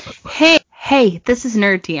Hey, this is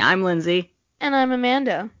Nerd Tea. I'm Lindsay. And I'm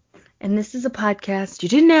Amanda. And this is a podcast you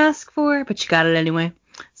didn't ask for, but you got it anyway.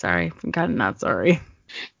 Sorry. I'm kind of not sorry.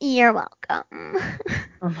 You're welcome.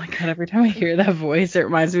 Oh my god, every time I hear that voice, it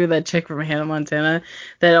reminds me of that chick from Hannah Montana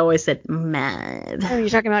that always said, mad. Oh, you're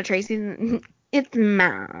talking about Tracy? It's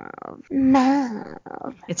Mav.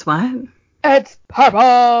 Mav. It's what? It's purple.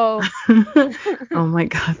 Oh my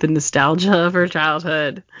god, the nostalgia of her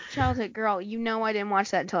childhood. Childhood girl, you know I didn't watch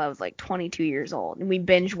that until I was like 22 years old. And we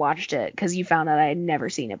binge watched it because you found out I had never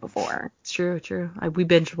seen it before. It's true. We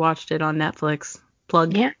binge watched it on Netflix.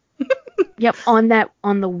 Plug. Yeah. Yep, on the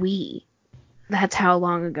Wii. That's how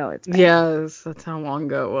long ago it's been. Yes, that's how long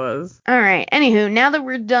ago it was. All right. Anywho, now that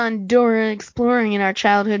we're done Dora exploring in our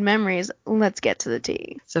childhood memories, let's get to the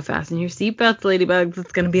tea. So fasten your seatbelts, ladybugs.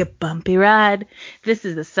 It's going to be a bumpy ride. This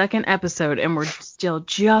is the second episode, and we're still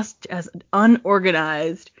just as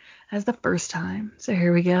unorganized as the first time. So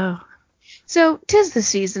here we go. So, 'tis the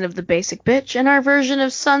season of the basic bitch, and our version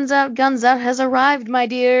of Suns Out, Guns Out has arrived, my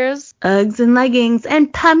dears. Uggs and leggings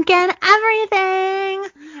and pumpkin everything.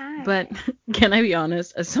 Hi. But can I be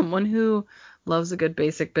honest? As someone who loves a good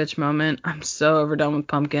basic bitch moment, I'm so overdone with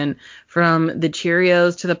pumpkin. From the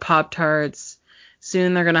Cheerios to the Pop-Tarts.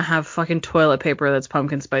 Soon they're going to have fucking toilet paper that's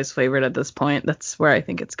pumpkin spice flavored at this point. That's where I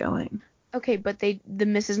think it's going. Okay, but the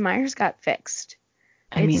Mrs. Myers got fixed.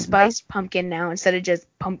 I It's mean, spiced pumpkin now instead of just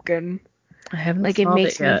pumpkin. I haven't Like, it smelled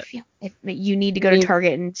makes it yet. me feel... you need to go to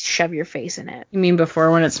Target and shove your face in it. You mean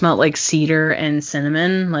before when it smelled like cedar and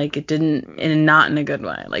cinnamon? Like it didn't, and not in a good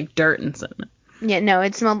way, like dirt and cinnamon. Yeah, no,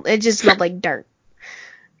 it just smelled like dirt.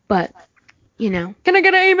 But, you know. Can I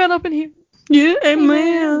get an amen up in here? Yeah,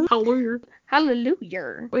 amen. Hallelujah.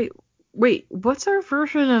 Hallelujah. Wait, what's our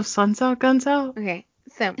version of Suns Out, Guns Out? Okay,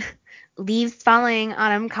 so, leaves falling,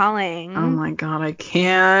 autumn calling. Oh my god, I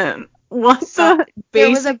can't. What the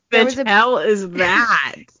basic bitch hell is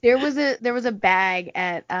that? There was a bag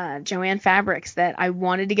at Joann Fabrics that I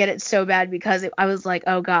wanted to get it so bad because I was like,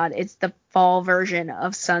 oh god, it's the fall version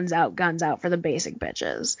of Suns Out, Guns Out for the basic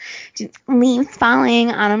bitches. Leaves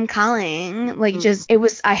falling, autumn calling. Like,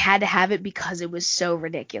 I had to have it because it was so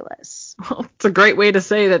ridiculous. Well, it's a great way to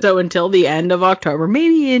say that. So until the end of October,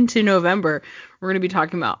 maybe into November, we're going to be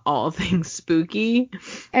talking about all things spooky.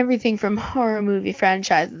 Everything from horror movie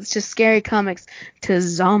franchises to scary comics to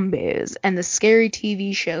zombies and the scary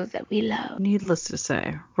TV shows that we love. Needless to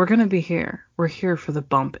say, we're going to be here. We're here for the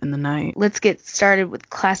bump in the night. Let's get started with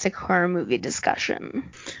classic horror movie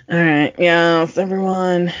discussion. All right. Yeah, if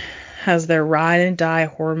everyone has their ride and die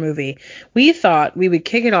horror movie, we thought we would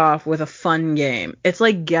kick it off with a fun game. It's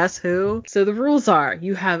like Guess Who. So the rules are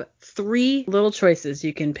you have 3 little choices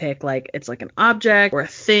you can pick. Like it's like an object or a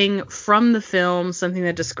thing from the film, something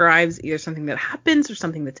that describes either something that happens or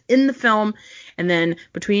something that's in the film. And then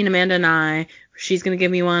between Amanda and I, she's going to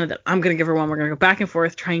give me one, that I'm going to give her one. We're going to go back and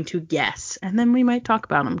forth trying to guess. And then we might talk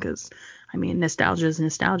about them because, I mean, nostalgia is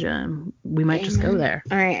nostalgia. And we might just go there.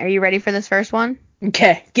 All right. Are you ready for this first one?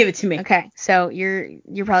 Okay. Give it to me. Okay. So you're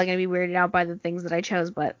probably going to be weirded out by the things that I chose.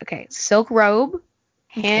 But, okay. Silk robe,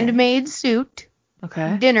 handmade suit,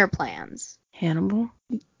 dinner plans. Hannibal?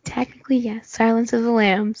 Technically, yes. Silence of the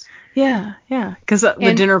Lambs. Yeah. Because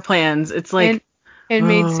the dinner plans, it's like...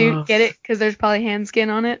 Handmade suit. Get it? Because there's probably hand skin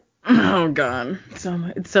on it. Oh god,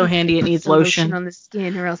 it's so handy. It needs lotion on the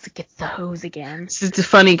skin, or else it gets the hose again. It's just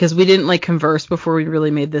funny because we didn't like converse before we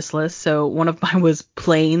really made this list. So one of mine was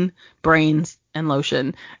plain brains and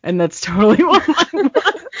lotion, and that's totally what mine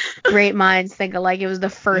was. Great minds think alike. It was the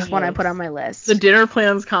first one I put on my list. The dinner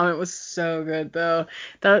plans comment was so good though.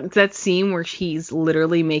 That scene where he's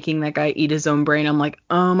literally making that guy eat his own brain. I'm like,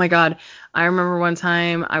 oh my god. I remember one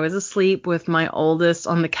time I was asleep with my oldest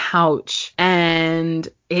on the couch, and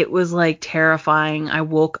it was like terrifying. I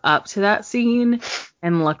woke up to that scene,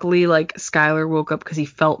 and luckily like Skylar woke up because he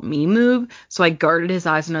felt me move. So I guarded his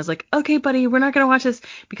eyes and I was like, okay, buddy, we're not going to watch this,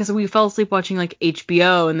 because we fell asleep watching like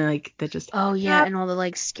HBO, and then like that just. Oh yeah. And all the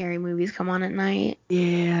like scary movies come on at night.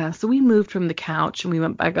 Yeah. So we moved from the couch and we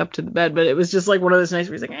went back up to the bed, but it was just like one of those nights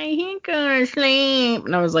where he's like, I ain't gonna sleep.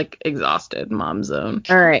 And I was like exhausted, mom zone.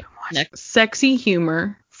 All right. Next. Sexy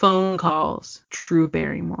humor, phone calls, Drew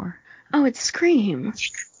Barrymore. Oh, it's Scream.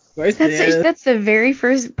 That's the very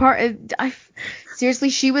first part.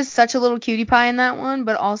 Seriously, she was such a little cutie pie in that one,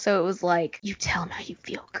 but also it was like, you tell them how you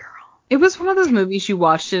feel, girl. It was one of those movies you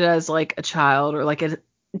watched it as like a child or like a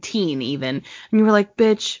teen even, and you were like,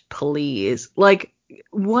 bitch, please. Like,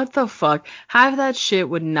 what the fuck? Half that shit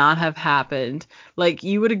would not have happened. Like,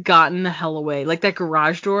 you would have gotten the hell away. Like that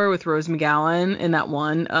garage door with Rose McGowan in that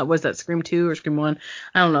one. Was that Scream 2 or Scream 1?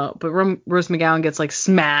 I don't know. But Rose McGowan gets like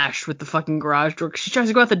smashed with the fucking garage door 'cause she tries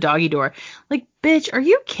to go out the doggy door. Like, bitch, are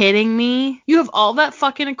you kidding me? You have all that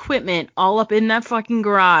fucking equipment all up in that fucking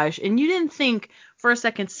garage, and you didn't think for a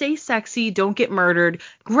second, stay sexy, don't get murdered,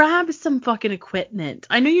 grab some fucking equipment.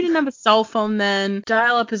 I know you didn't have a cell phone then.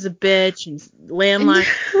 Dial up is a bitch and landline.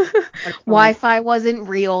 Wi-Fi wasn't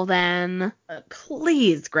real then.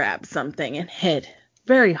 Please grab something and hit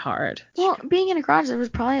very hard. Well, being in a garage, there was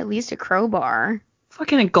probably at least a crowbar.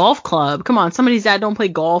 Fucking a golf club. Come on, somebody's dad don't play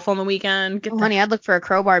golf on the weekend. Well, honey, I'd look for a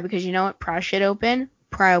crowbar because you know what? Pry shit open.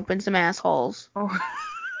 Pry open some assholes.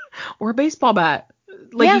 Or a baseball bat.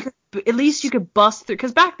 Like, yeah. you could, at least you could bust through.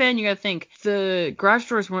 Because back then, you gotta think, the garage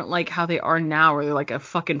doors weren't like how they are now, where they're like a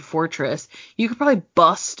fucking fortress. You could probably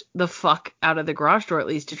bust the fuck out of the garage door at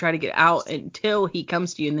least to try to get out until he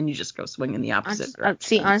comes to you, and then you just go swing in the opposite direction.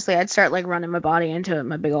 See, honestly, I'd start like running my body into it,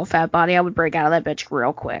 my big old fat body. I would break out of that bitch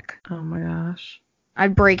real quick. Oh my gosh.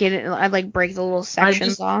 I'd break it. I'd like break the little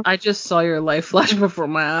sections off. I just saw your life flash before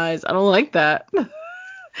my eyes. I don't like that.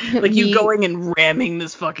 Like you going and ramming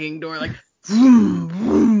this fucking door, like, vroom,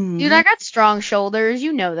 vroom. Dude, I got strong shoulders.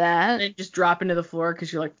 You know that. And just drop into the floor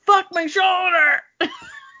because you're like, fuck my shoulder.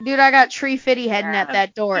 Dude, I got tree fitty heading at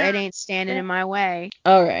that door. It ain't standing in my way.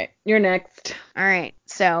 All right, you're next. All right,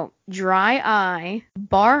 so dry eye,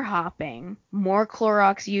 bar hopping, more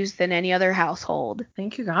Clorox used than any other household. I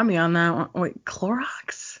think you got me on that one. Wait,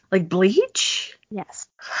 Clorox? Like bleach? Yes.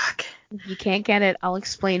 Fuck. If you can't get it, I'll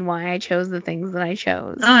explain why I chose the things that I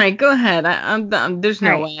chose. All right, go ahead. There's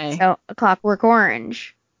no way. So, A Clockwork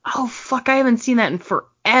Orange. Oh, fuck, I haven't seen that in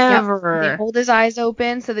forever. Yep. They hold his eyes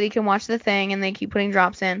open so that he can watch the thing, and they keep putting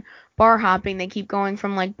drops in. Bar hopping, they keep going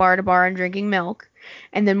from like bar to bar and drinking milk.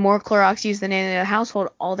 And then more Clorox used than any other household.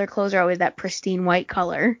 All their clothes are always that pristine white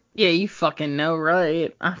color. Yeah, you fucking know,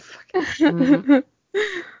 right? I fucking...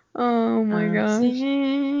 Oh my gosh.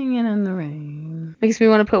 Singing in the rain. Makes me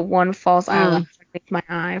want to put one false eyelash underneath my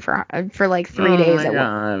eye for like 3 days. Oh my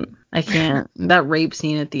god. I can't. That rape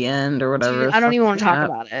scene at the end or whatever. Dude, I don't even want to talk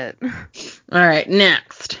about it. All right,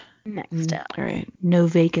 next up. All right, No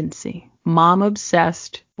Vacancy. Mom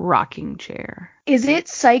obsessed rocking chair. Is it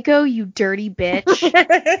Psycho, you dirty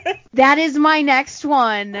bitch? That is my next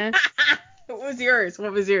one. What was yours?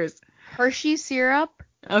 Hershey syrup.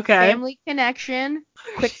 Okay. Family Connection.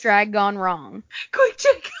 Quick Drag Gone Wrong. Quick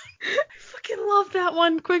Drag. I fucking love that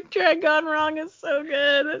one. Quick Drag Gone Wrong is so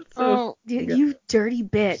good. It's so dude, you dirty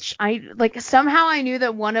bitch. Somehow I knew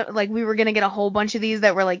that we were gonna get a whole bunch of these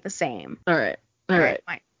that were like the same. All right.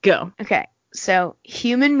 Fine. Go. Okay. So,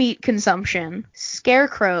 human meat consumption,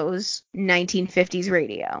 scarecrows, 1950s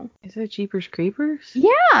radio. Is it Jeepers Creepers?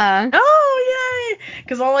 Yeah. Oh, yay!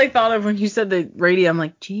 Because all I thought of when you said the radio, I'm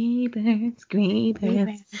like, Jeepers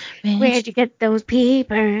Creepers. Where'd you get those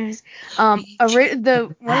peepers? One of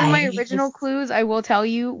my original clues, I will tell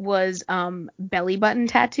you, was belly button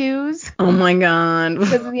tattoos. Oh my god.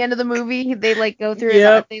 Because at the end of the movie, they like go through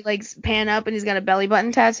it, they like pan up and he's got a belly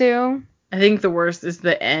button tattoo. I think the worst is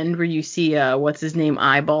the end where you see what's his name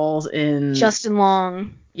eyeballs in Justin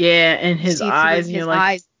Long. Yeah, and his eyes, and you're like,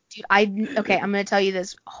 eyes. Dude, I'm gonna tell you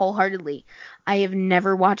this wholeheartedly. I have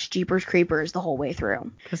never watched Jeepers Creepers the whole way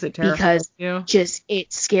through. Because you?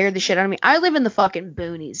 It scared the shit out of me. I live in the fucking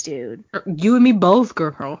boonies, dude. You and me both,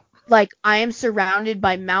 girl. Like, I am surrounded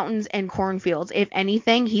by mountains and cornfields. If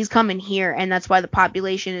anything, he's coming here, and that's why the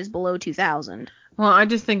population is below 2,000. Well, I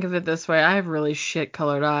just think of it this way. I have really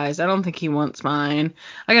shit-colored eyes. I don't think he wants mine.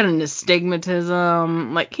 I got an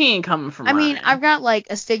astigmatism. Like, he ain't coming for mine. I mean, I've got, like,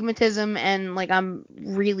 astigmatism and, like, I'm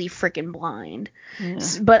really freaking blind. Yeah.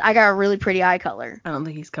 But I got a really pretty eye color. I don't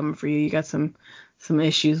think he's coming for you. You got some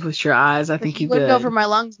issues with your eyes. I think you good. He wouldn't go for my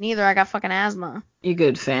lungs neither. I got fucking asthma. You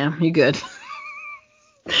good, fam. You good.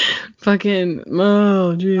 Fucking,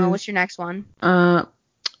 oh, jeez. What's your next one?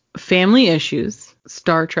 Family issues.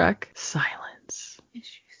 Star Trek. Silence.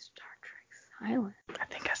 Silent. I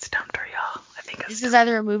think I stumped her, y'all. This is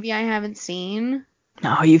either a movie I haven't seen.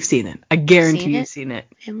 No, you've seen it. I guarantee you've seen it.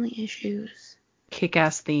 Family issues.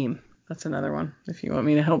 Kick-ass theme. That's another one, if you want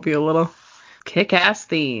me to help you a little. Kick-ass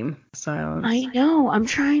theme. Silence. I know. I'm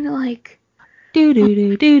trying to, like...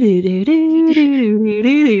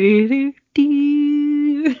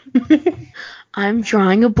 I'm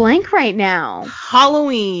drawing a blank right now.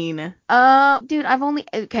 Halloween. Dude, I've only...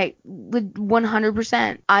 Okay,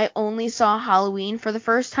 100%. I only saw Halloween for the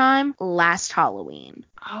first time last Halloween.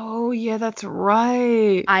 Oh, yeah, that's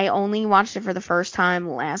right. I only watched it for the first time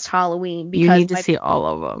last Halloween because... You need to see all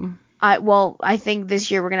of them. I think this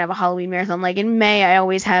year we're gonna have a Halloween marathon. Like in May, I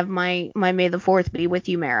always have my May the 4th Be With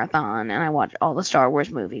You marathon, and I watch all the Star Wars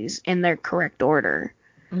movies in their correct order.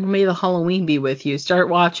 May the Halloween be with you. Start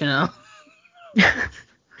watching them.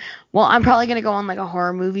 Well, I'm probably gonna go on like a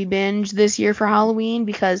horror movie binge this year for Halloween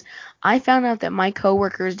because I found out that my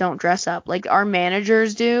coworkers don't dress up. Like our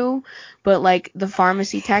managers do, but like the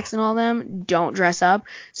pharmacy techs and all them don't dress up.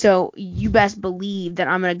 So you best believe that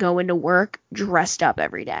I'm gonna go into work dressed up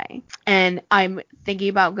every day. And I'm thinking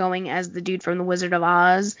about going as the dude from The Wizard of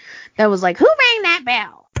Oz that was like, "Who rang that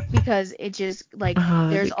bell?" Because it just like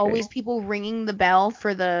there's always people ringing the bell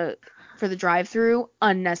for the drive-through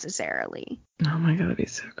unnecessarily. Oh my god, that'd be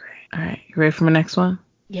so great. All right, you ready for my next one?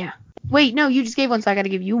 Yeah. Wait, no, you just gave one, so I gotta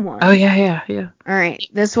give you one. Oh yeah. All right,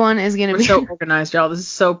 this one is gonna be. We're so organized, y'all. This is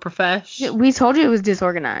so professional. We told you it was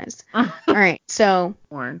disorganized. All right, so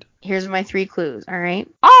Warned. here's my 3 clues. All right.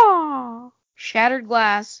 Oh, shattered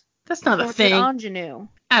glass. That's not a tortured thing. Ingenue.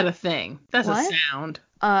 Not a thing. That's What? a sound.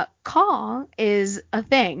 Caw is a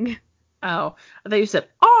thing. Oh, I thought you said,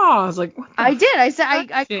 oh, I was like, what the I did. I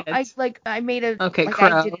said shit? I made a. Okay, like,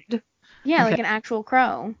 crow. Yeah, Okay. like an actual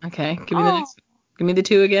crow. Okay, give me the next. Give me the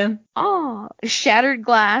 2 again. Oh, shattered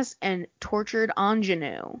glass and tortured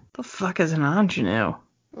ingenue. The fuck is an ingenue?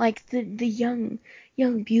 Like the young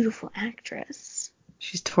beautiful actress.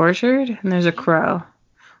 She's tortured, and there's a crow.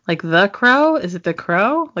 Like the crow? Is it the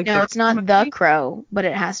crow? Like No, it's not the crow, but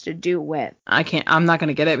it has to do with. I'm not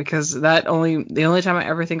gonna get it because the only time I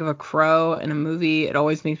ever think of a crow in a movie, it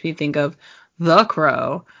always makes me think of The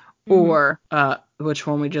Crow, or which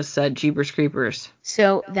one we just said, Jeepers Creepers.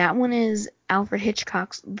 So that one is Alfred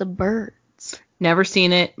Hitchcock's The Birds. Never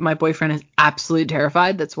seen it. My boyfriend is absolutely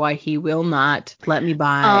terrified. That's why he will not let me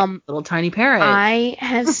buy Little Tiny Parrot. I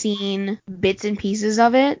have seen bits and pieces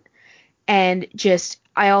of it, and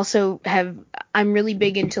I'm really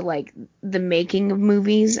big into like the making of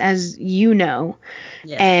movies, as you know.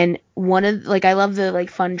 Yeah. And I love the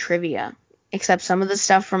like fun trivia. Except some of the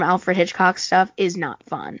stuff from Alfred Hitchcock stuff is not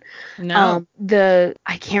fun. No.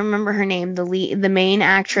 I can't remember her name. The main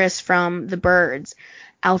actress from The Birds.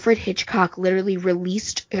 Alfred Hitchcock literally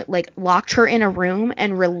locked her in a room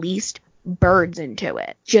and released birds into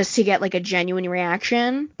it just to get like a genuine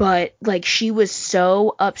reaction. But like she was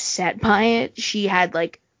so upset by it, she had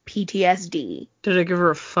like PTSD. Did I give her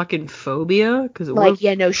a fucking phobia? Cause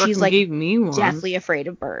she's like gave me one. Deathly afraid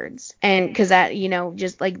of birds. And because that,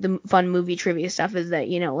 just like the fun movie trivia stuff is that,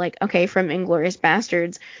 like, okay, from Inglourious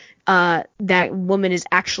Bastards, that woman is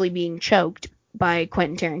actually being choked by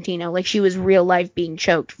Quentin Tarantino. Like she was real life being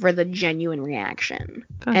choked for the genuine reaction.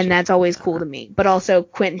 Gotcha. And that's always cool to me. But also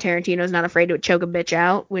Quentin Tarantino is not afraid to choke a bitch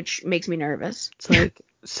out, which makes me nervous. It's like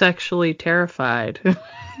sexually terrified.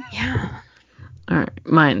 Yeah. All right,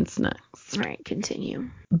 mine's next. All right, continue.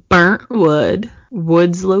 Burnt wood,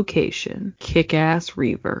 wood's location, kick-ass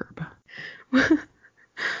reverb.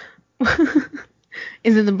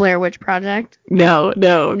 Is it the Blair Witch Project? No.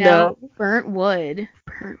 Burnt wood.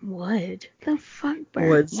 The fuck, burnt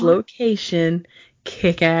wood's wood? Location,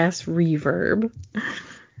 kick-ass reverb.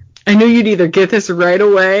 I knew you'd either get this right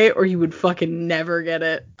away or you would fucking never get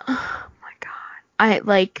it. Oh my god.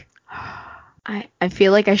 I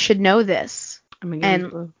feel like I should know this. I'm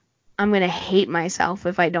gonna hate myself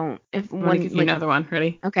if I don't. I'm gonna give you another one.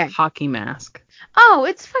 Ready? Okay. Hockey mask. Oh,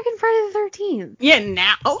 it's fucking Friday the 13th. Yeah,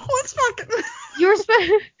 now. Oh, it's fucking. You were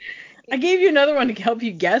supposed. I gave you another one to help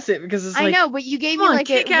you guess it because it's like. I know, but you gave me like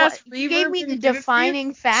you gave me the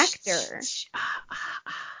defining factor.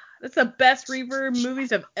 That's the best reverb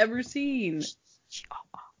movies I've ever seen.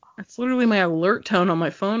 That's literally my alert tone on my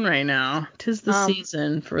phone right now. 'Tis the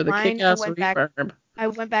season for the kick-ass reverb. I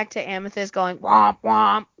went back to Amethyst going womp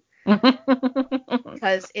womp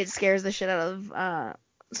because it scares the shit out of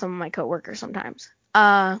some of my coworkers sometimes.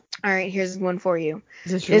 All right, here's one for you.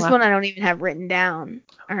 This one I don't even have written down.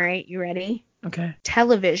 All right, you ready? Okay.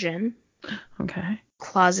 Television. Okay.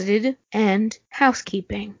 Closeted and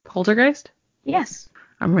housekeeping. Poltergeist? Yes.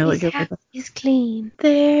 I'm really good with it. It's clean.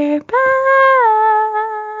 They're back.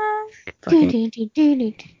 Dude,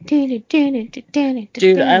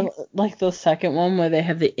 I like the second one where they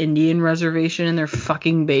have the Indian reservation in their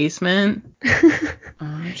fucking basement.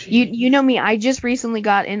 You know me, I just recently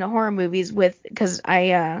got into horror movies because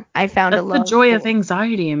I found a love. That's the joy of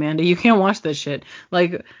anxiety, Amanda. You can't watch this shit.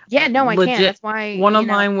 Like, yeah, no, I can't. That's why one of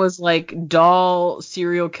mine was like Doll,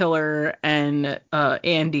 Serial Killer, and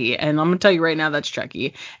Andy, and I'm gonna tell you right now that's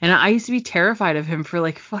Chucky. And I used to be terrified of him for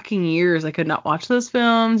like fucking years. I could not watch those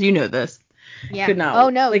films. You know this. Yeah. Could not. Oh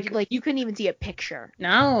no, Like you couldn't even see a picture.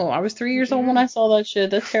 no, I was 3 years old when I saw that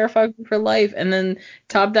shit. That terrified me for life. And then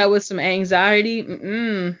top that with some anxiety.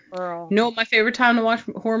 Girl. You know what my favorite time to watch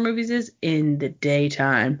horror movies is? In the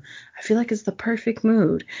daytime. I feel like it's the perfect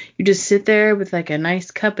mood. You just sit there with like a nice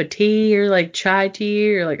cup of tea or like chai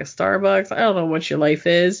tea or like a Starbucks. I don't know what your life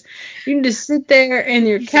is. You can just sit there in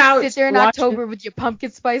your couch. Sit there in October with your pumpkin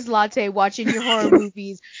spice latte watching your horror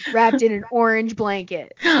movies wrapped in an orange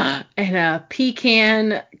blanket. And a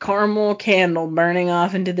pecan caramel candle burning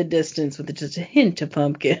off into the distance with just a hint of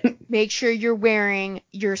pumpkin. Make sure you're wearing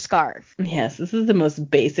your scarf. Yes, this is the most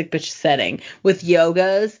basic bitch setting with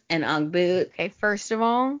yogas and Ugg boots Okay, first of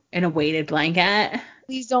all, and a weighted blanket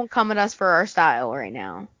please don't come at us for our style right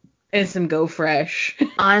now. and some Go Fresh.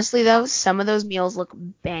 Honestly, though, some of those meals look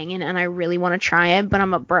banging, and I really want to try it, but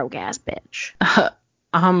I'm a broke ass bitch.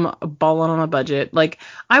 I'm balling on a budget. Like,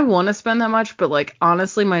 I want to spend that much, but like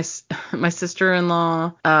honestly, my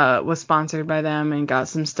sister-in-law was sponsored by them and got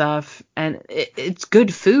some stuff, and it's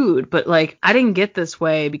good food. But like, I didn't get this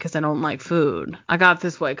way because I don't like food. I got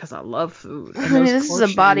this way because I love food. And This is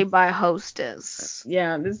a body by hostess.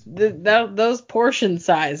 Yeah, those portion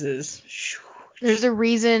sizes. There's a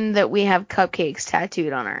reason that we have cupcakes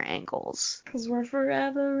tattooed on our ankles. Because we're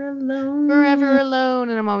forever alone. Forever alone,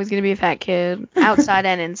 and I'm always gonna be a fat kid, outside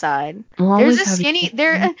and inside. There's a skinny.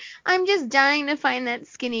 I'm just dying to find that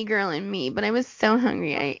skinny girl in me, but I was so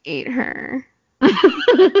hungry I ate her.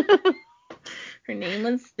 Her name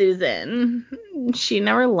was Susan. She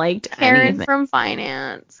never liked Karen anything. from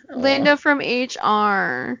finance. Oh. Linda from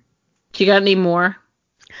HR. You got any more?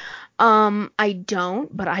 I don't,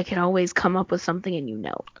 but I could always come up with something and you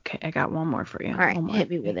know. Okay, I got one more for you. All right, hit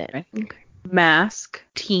me with it. Right. Okay. Mask,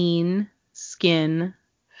 teen, skin,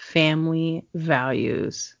 family,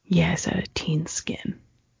 values. Yes, I said teen skin.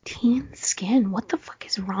 Teen skin? What the fuck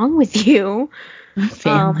is wrong with you?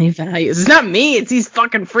 Family values. It's not me. It's these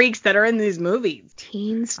fucking freaks that are in these movies.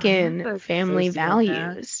 Teen skin, family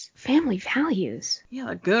values. Family values? Yeah,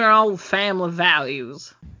 the good old family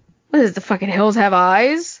values. What is the fucking Hills Have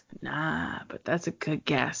Eyes? Nah, but that's a good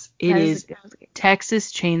guess. It is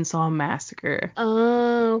Texas Chainsaw Massacre.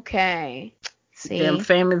 Okay. See? Them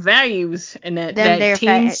family values and that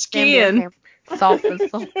teen skin. Soft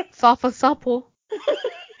supple.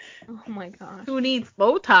 Oh my god. Who needs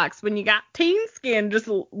Botox when you got teen skin just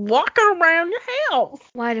walking around your house?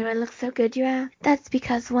 Why do I look so good, you ask? That's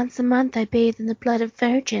because once a month I bathe in the blood of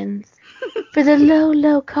virgins. For the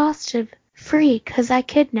low cost of free, 'cause I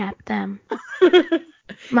kidnapped them.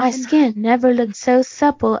 My skin never looked so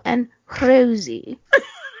supple and rosy.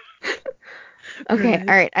 Okay, all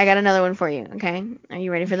right. I got another one for you, okay? Are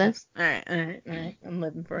you ready for this? All right. I'm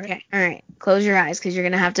living for it. Okay, all right. Close your eyes because you're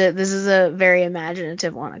going to have to. This is a very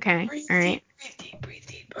imaginative one, okay? All right. Breathe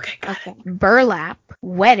deep. Okay, got it. Burlap,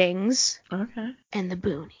 weddings, Okay. and the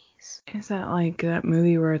boonies. Is that like that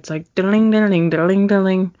movie where it's like diddling, diddling, diddling,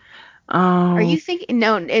 diddling? Oh. Are you thinking?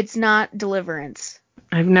 No, it's not Deliverance.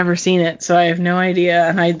 I've never seen it, so I have no idea,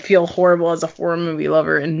 and I feel horrible as a horror movie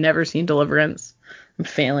lover and never seen Deliverance. I'm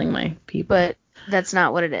failing my people. But that's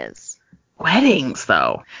not what it is. Weddings,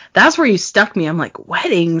 though. That's where you stuck me. I'm like,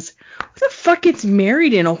 weddings? Who the fuck gets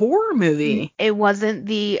married in a horror movie? It wasn't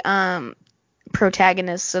the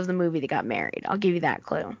protagonists of the movie that got married. I'll give you that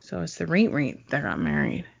clue. So it's the Reet that got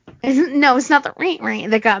married. No, it's not the Reet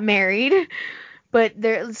that got married. But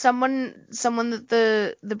there's someone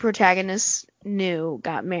that the protagonist knew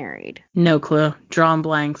got married. No clue. Drawing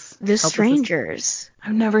blanks. The Strangers.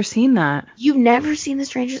 I've never seen that. You've never seen The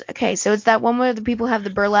Strangers? Okay, so it's that one where the people have the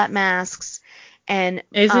burlap masks and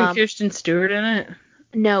isn't Kirsten Stewart in it?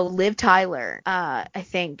 No, Liv Tyler, I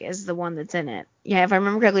think, is the one that's in it. Yeah, if I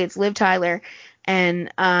remember correctly, it's Liv Tyler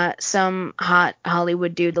and some hot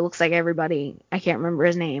Hollywood dude that looks like everybody. I can't remember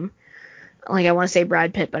his name. Like, I want to say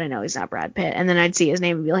Brad Pitt, but I know he's not Brad Pitt. And then I'd see his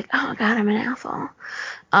name and be like, oh, God, I'm an asshole.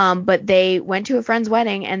 But they went to a friend's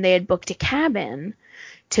wedding, and they had booked a cabin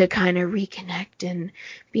to kind of reconnect and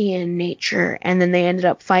be in nature. And then they ended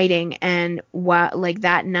up fighting. And like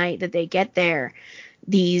that night that they get there,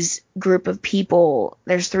 these group of people,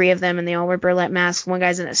 there's 3 of them, and they all wear burlap masks. One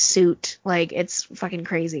guy's in a suit. Like, it's fucking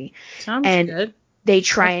crazy. Sounds good. They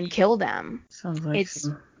try and kill them. Sounds like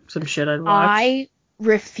some shit I'd watch. I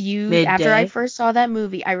refused Midday. After I first saw that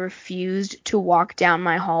movie, I refused to walk down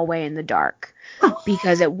my hallway in the dark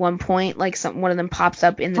because at one point, like, one of them pops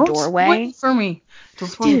up in the doorway. Don't spoil for me.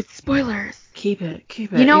 Dude, spoilers. Keep it.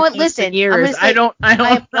 You know what? Listen, years. I'm gonna say, I don't. I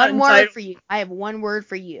have one word for you. I have one word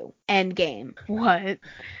for you. Endgame. What?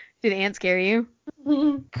 Did ants scare you?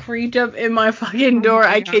 Creeped up in my fucking door. my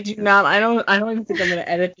I God. kid you not. I don't even think I'm gonna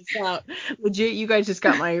edit this out. Legit, you guys just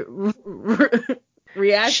got my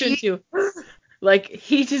reaction to like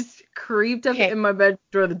he just creeped up in my bed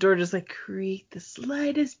door. The door just like creaked the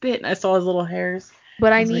slightest bit, and I saw his little hairs.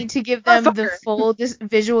 But I need to give them the full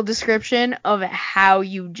visual description of how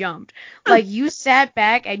you jumped. Like, you sat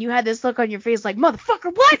back and you had this look on your face like,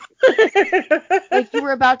 motherfucker, what? Like, you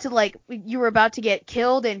were about to get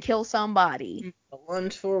killed and kill somebody.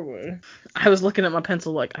 Lunge forward. I was looking at my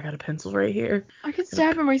pencil like, I got a pencil right here. I could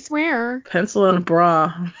stab him, I swear. Pencil and a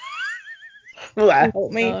bra. Will that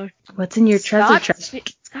help me? What's in your treasure chest?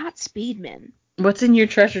 Scott Speedman. What's in your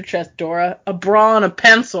treasure chest, Dora? A bra and a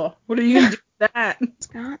pencil. What are you gonna do with that?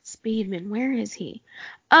 Scott Speedman, where is he?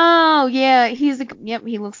 Oh yeah, he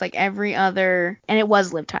looks like every other, and it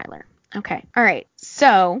was Liv Tyler. Okay, all right.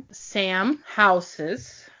 So Sam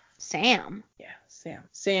Houses. Sam. Yeah,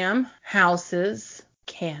 Sam Houses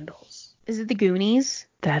Candles. Is it the Goonies?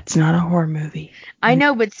 That's not a horror movie. I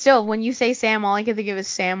know, but still, when you say Sam, all I can think of is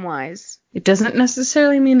Samwise. It doesn't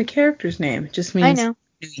necessarily mean the character's name. It just means I know.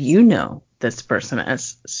 You know this person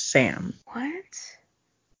as Sam. What?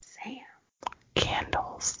 Sam.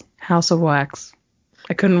 Candles. House of Wax.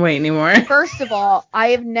 I couldn't wait anymore. First of all, I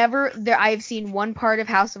have seen one part of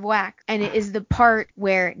House of Wax, and it is the part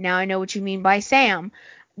where, now I know what you mean by Sam,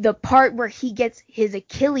 the part where he gets his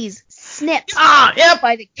Achilles snipped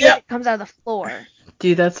by the kid that comes out of the floor.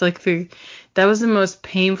 Dude, that's like that was the most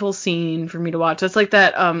painful scene for me to watch. That's like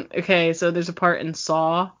that, okay, so there's a part in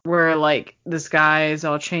Saw where, like, this guy is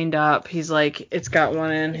all chained up. He's like, it's got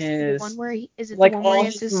one in his... The one where he has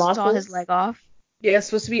to saw his leg off? Yeah, it's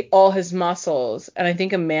supposed to be all his muscles, and I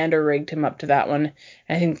think Amanda rigged him up to that one.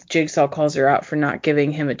 I think Jigsaw calls her out for not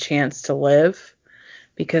giving him a chance to live,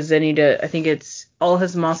 because then I think it's all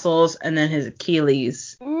his muscles and then his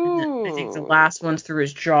Achilles. And I think the last one's through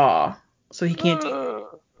his jaw, so he can't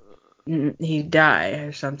he die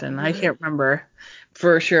or something. I can't remember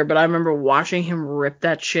for sure, but I remember watching him rip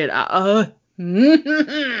that shit out. Thank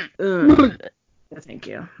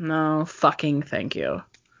you. No fucking thank you.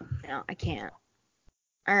 No, I can't.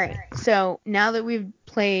 Alright, so now that we've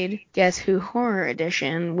played Guess Who Horror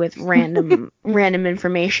Edition with random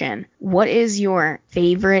information, what is your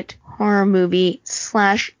favorite horror movie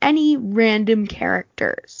 / any random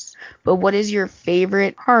characters? But what is your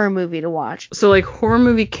favorite horror movie to watch? So, like, horror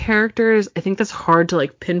movie characters, I think that's hard to,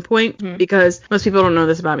 like, pinpoint because most people don't know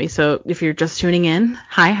this about me. So if you're just tuning in,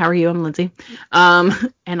 hi, how are you? I'm Lindsay.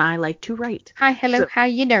 And I like to write. Hi, hello, so, how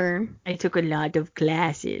you doing? I took a lot of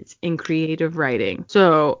classes in creative writing.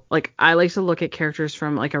 So, like, I like to look at characters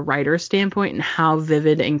from, like, a writer's standpoint and how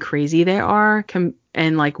vivid and crazy they are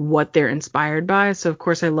and, like, what they're inspired by. So, of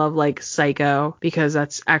course, I love, like, Psycho because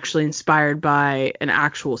that's actually inspired by an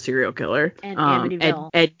actual serial killer. And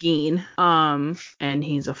Ed Gein. And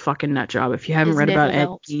he's a fucking nut job. If you haven't read about Ed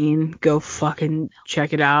Gein, go fucking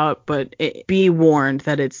check it out. But be warned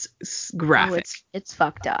that it's graphic. Oh, it's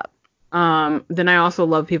fucked up. Then I also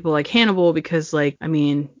love people like Hannibal because, like, I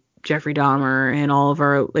mean, Jeffrey Dahmer and all of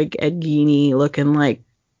our, like, Ed Gein looking like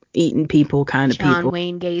eating people kind of people. John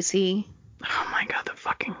Wayne Gacy. Oh my god, the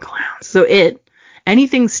fucking clowns. So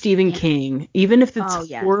anything Stephen King, even if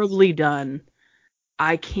it's horribly done,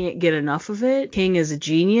 I can't get enough of it. King is a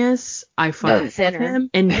genius. I fucking love him.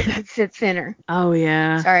 And it's Thinner. Oh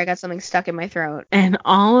yeah. Sorry, I got something stuck in my throat. And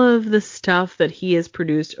all of the stuff that he has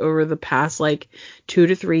produced over the past, like, 2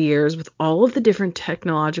 to 3 years with all of the different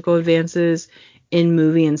technological advances in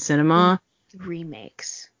movie and cinema.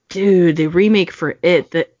 Remakes. Dude, the remake for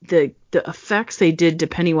it, the effects they did to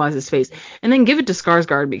Pennywise's face, and then give it to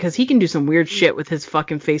Skarsgård because he can do some weird shit with his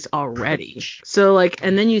fucking face already. So, like,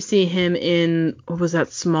 and then you see him in, what was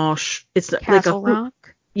that small it's Castle like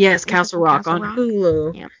Rock? Yes, Castle Rock on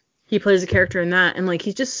Hulu. Yeah. He plays a character in that, and, like,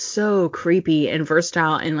 he's just so creepy and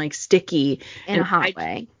versatile and, like, sticky. In a hot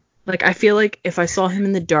way. Like, I feel like if I saw him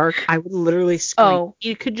in the dark, I would literally scream. Oh.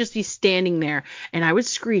 He could just be standing there, and I would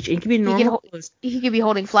screech. And he could be normal. He could be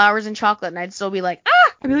holding flowers and chocolate, and I'd still be like,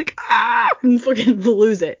 ah! I'd be like, ah! And fucking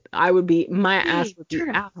lose it. I would be, my ass would be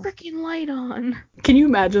turn out. a freaking light on. Can you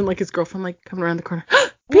imagine, like, his girlfriend, like, coming around the corner?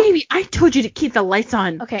 Baby, I told you to keep the lights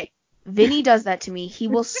on. Okay, Vinny does that to me. He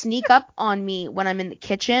will sneak up on me when I'm in the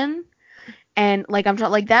kitchen. And, like, I'm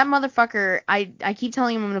like, that motherfucker, I keep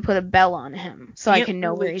telling him I'm going to put a bell on him so I can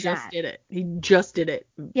know where he's at. He just did it.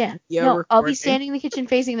 Yeah. No, I'll be standing in the kitchen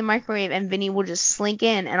facing the microwave, and Vinny will just slink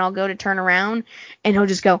in, and I'll go to turn around, and he'll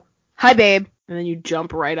just go, hi, babe. And then you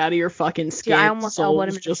jump right out of your fucking skin. Dude, I almost elbowed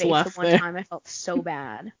him in the face the one time. I felt so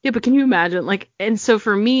bad. Yeah, but can you imagine? Like, and so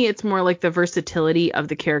for me, it's more like the versatility of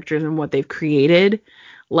the characters and what they've created.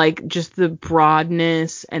 like just the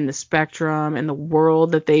broadness and the spectrum and the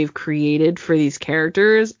world that they've created for these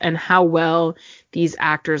characters and how well these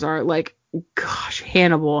actors are. Like, gosh,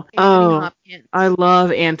 Hannibal. Anthony Hopkins. I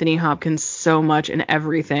love Anthony Hopkins so much in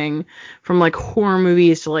everything, from like horror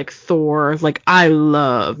movies to like Thor. Like, I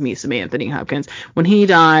love me some Anthony Hopkins. When he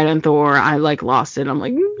died on Thor, I like lost it. I'm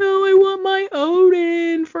like, no, I want my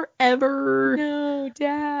Odin forever. No,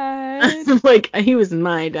 Dad. Like, he was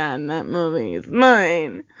my dad in that movie. It's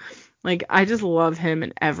mine. Like, I just love him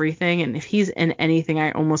in everything, and if he's in anything,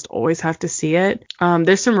 I almost always have to see it.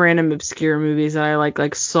 There's some random obscure movies that I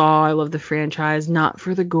like Saw. I love the franchise, not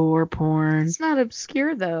for the gore porn. It's not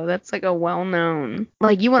obscure, though. That's like a well-known.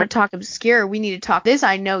 Like, you want to talk obscure, we need to talk. This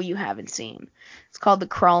I know you haven't seen. It's called The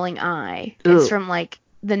Crawling Eye. Ooh. It's from, like,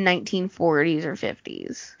 the 1940s or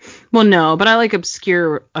 50s. Well, no, but I like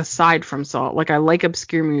obscure aside from Saw. Like, I like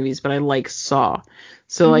obscure movies, but I like Saw.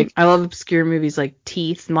 So, like, I love obscure movies like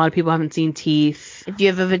Teeth. A lot of people haven't seen Teeth. If you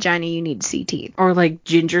have a vagina, you need to see Teeth. Or, like,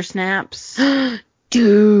 Ginger Snaps.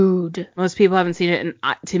 Dude. Most people haven't seen it, and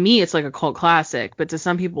to me, it's like a cult classic. But to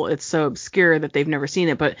some people, it's so obscure that they've never seen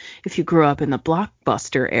it. But if you grew up in the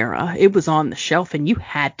Blockbuster era, it was on the shelf, and you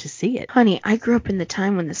had to see it. Honey, I grew up in the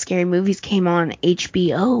time when the scary movies came on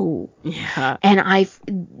HBO. Yeah. And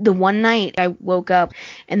the one night I woke up,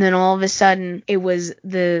 and then all of a sudden, it was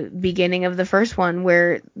the beginning of the first one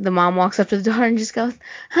where the mom walks up to the daughter and just goes,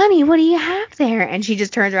 honey, what do you have there? And she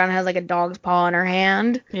just turns around and has like a dog's paw in her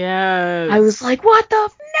hand. Yeah. I was like, what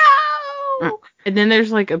the no! And then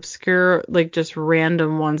there's like obscure, like just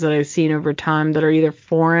random ones that I've seen over time that are either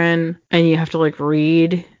foreign and you have to like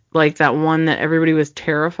read. Like that one that everybody was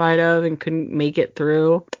terrified of and couldn't make it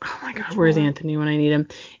through. Oh my God, where's Anthony when I need him?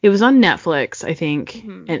 It was on Netflix, I think.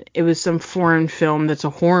 Mm-hmm. And it was some foreign film that's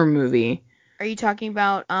a horror movie. Are you talking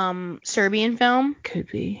about Serbian film? Could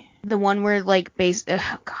be. The one where like oh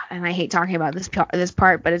God, and I hate talking about this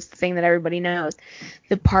part, but it's the thing that everybody knows.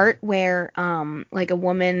 The part where like a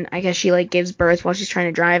woman, I guess she like gives birth while she's trying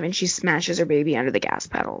to drive and she smashes her baby under the gas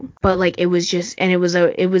pedal. But like it was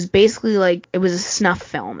basically like it was a snuff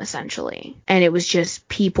film essentially, and it was just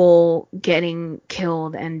people getting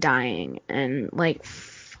killed and dying and like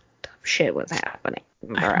fucked up shit was happening.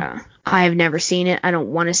 Bruh. I've never seen it. I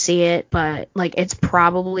don't want to see it, but like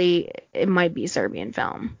it might be Serbian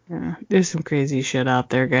film. Yeah, there's some crazy shit out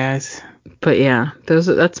there, guys. But yeah,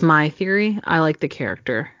 that's my theory. I like the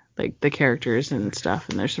character, like the characters and stuff,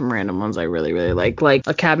 and there's some random ones I really, really like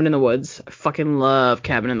A Cabin in the Woods. I fucking love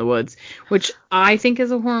Cabin in the Woods, which I think is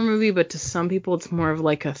a horror movie, but to some people it's more of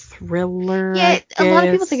like a thriller. Yeah, a lot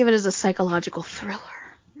of people think of it as a psychological thriller.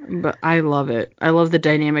 But I love it. I love the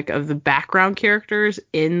dynamic of the background characters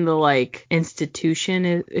in the like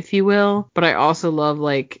institution, if you will. But I also love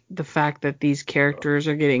like the fact that these characters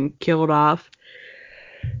are getting killed off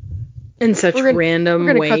in such random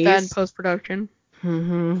ways. We're gonna cut that in post-production.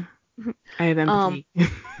 Mm-hmm. I have empathy.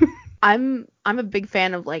 I'm a big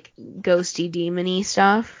fan of like ghosty demony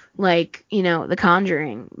stuff, like, you know, The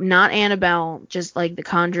Conjuring, not Annabelle, just like The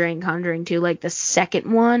Conjuring 2, like the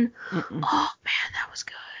second one. Mm-mm. Oh man, that was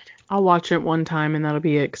good. I'll watch it one time and that'll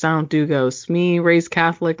be it, because I don't do ghosts. Me, raised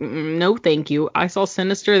Catholic, no thank you. I saw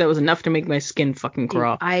Sinister, that was enough to make my skin fucking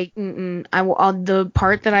crawl. The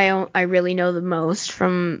part that I really know the most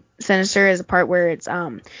from Sinister is the part where it's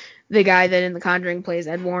the guy that in The Conjuring plays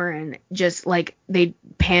Ed Warren, just like they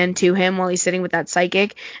pan to him while he's sitting with that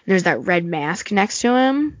psychic, and there's that red mask next to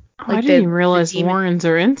him. Like I didn't even realize Warrens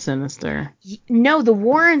are in Sinister. No, the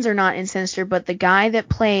Warrens are not in Sinister, but the guy that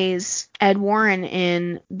plays Ed Warren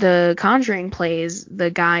in The Conjuring plays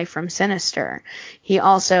the guy from Sinister. He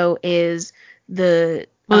also is the...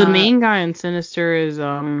 Well, the main guy in Sinister is,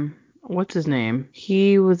 what's his name?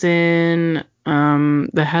 He was in,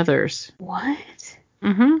 The Heathers. What?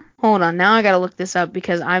 Mm-hmm. Hold on, now I gotta look this up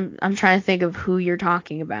because I'm trying to think of who you're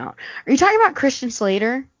talking about. Are you talking about Christian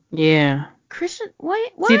Slater? Yeah. Christian,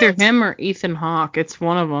 what? It's either him or Ethan Hawke. It's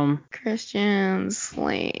one of them. Christian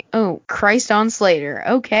Slater. Oh, Christ on Slater.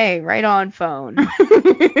 Okay, right on phone.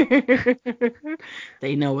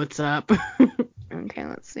 They know what's up. Okay,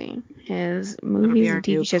 let's see. His movies and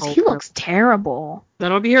TV shows. He looks terrible.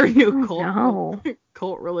 That'll be our new cult. No.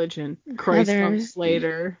 Cult religion. Christ on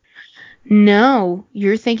Slater. No,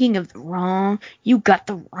 you're thinking of you got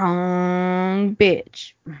the wrong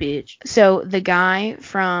bitch. So the guy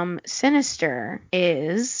from Sinister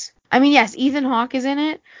is, I mean, yes, Ethan Hawke is in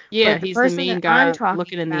it. Yeah, he's the main guy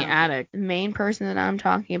looking in the attic. The main person that I'm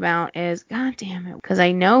talking about is, god damn it, because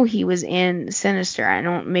I know he was in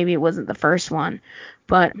Sinister. Maybe it wasn't the first one,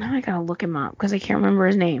 but now I gotta look him up because I can't remember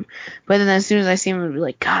his name. But then as soon as I see him, I'll be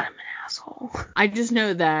like, God, I'm an asshole. I just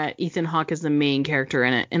know that Ethan Hawke is the main character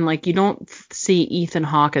in it, and like you don't see Ethan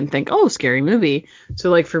Hawke and think, oh, scary movie. So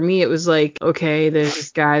like for me, it was like, okay, there's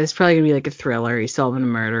this guy. This is probably gonna be like a thriller. He's solving a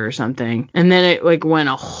murder or something, and then it like went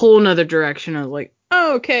a whole nother direction. I was like,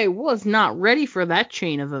 oh, okay, was not ready for that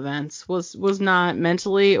chain of events. Was not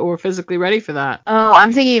mentally or physically ready for that. Oh,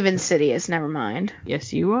 I'm thinking of Insidious. Never mind.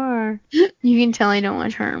 Yes, you are. You can tell I don't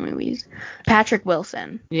watch horror movies. Patrick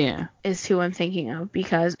Wilson Yeah. is who I'm thinking of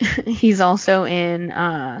because he's also in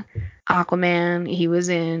Aquaman. He was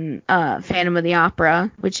in Phantom of the Opera,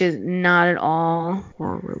 which is not at all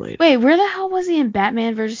Horror related. Wait, where the hell was he in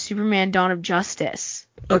Batman vs Superman: Dawn of Justice?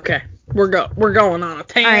 Okay, we're going on a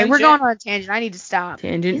tangent. All right, we're going on a tangent. I need to stop.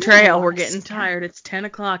 Tangent trail. We're getting tired. It's 10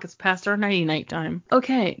 o'clock. It's past our night time.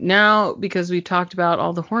 Okay, now because we talked about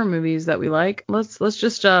all the horror movies that we like, let's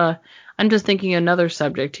just I'm just thinking another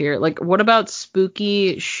subject here. Like, what about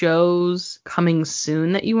spooky shows coming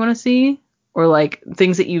soon that you want to see? Or like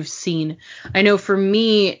things that you've seen? I know for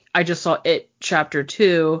me, I just saw It Chapter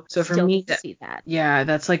 2. So for me, see that. Yeah,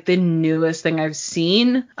 that's like the newest thing I've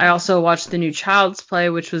seen. I also watched the new Child's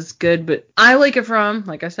Play, which was good, but I like it from,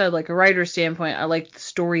 like I said, like a writer's standpoint. I like the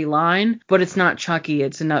storyline, but it's not Chucky.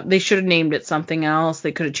 It's enough. They should have named it something else.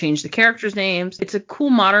 They could have changed the characters' names. It's a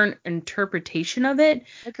cool modern interpretation of it.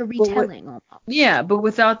 Like a retelling almost. Yeah, but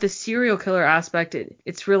without the serial killer aspect,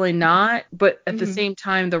 it's really not. But at the same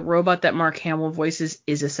time, the robot that Mark Hamill voices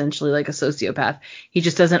is essentially like a sociopath. He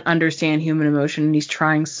just doesn't understand human emotion, and he's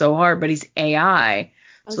trying so hard, but he's AI. I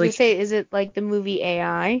was gonna say, is it like the movie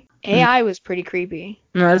AI? Mm. AI was pretty creepy.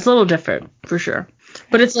 No, it's a little different, for sure.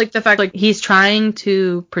 But it's like the fact, like, he's trying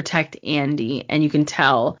to protect Andy, and you can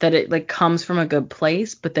tell that it, like, comes from a good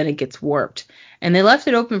place, but then it gets warped. And they left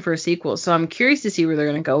it open for a sequel, so I'm curious to see where they're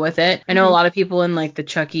going to go with it. I know a lot of people in, like, the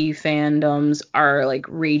Chucky fandoms are, like,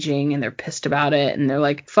 raging, and they're pissed about it, and they're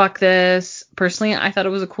like, fuck this. Personally, I thought it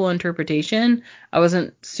was a cool interpretation. I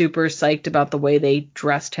wasn't super psyched about the way they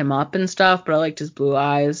dressed him up and stuff, but I liked his blue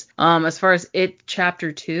eyes. As far as It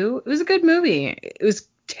Chapter 2, it was a good movie. It was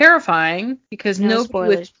terrifying because No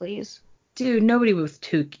spoilers, please. Dude, nobody with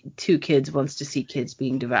two kids wants to see kids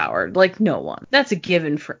being devoured. Like, no one. That's a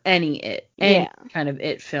given for any kind of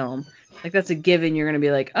It film. Like, that's a given. You're going to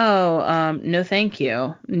be like, oh, no thank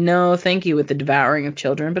you. No thank you with the devouring of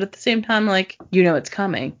children. But at the same time, like, you know it's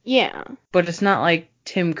coming. Yeah. But it's not like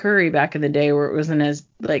Tim Curry back in the day where it wasn't as,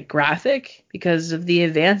 like, graphic because of the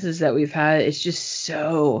advances that we've had. It's just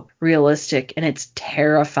so realistic and it's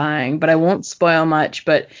terrifying. But I won't spoil much.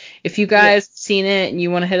 But if you guys have seen it and you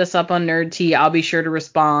want to hit us up on Nerd Tea, I'll be sure to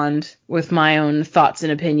respond with my own thoughts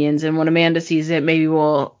and opinions. And when Amanda sees it, maybe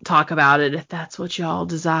we'll talk about it if that's what y'all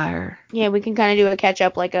desire. Yeah, we can kind of do a catch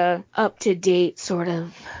up, like a up to date sort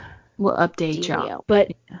of. We'll update y'all.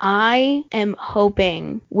 But I am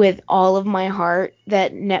hoping with all of my heart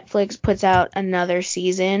that Netflix puts out another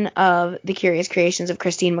season of The Curious Creations of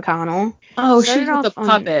Christine McConnell. Oh, she's with the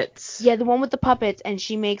puppets. Yeah, the one with the puppets, and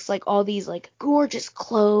she makes like all these like gorgeous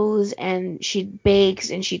clothes, and she bakes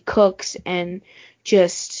and she cooks and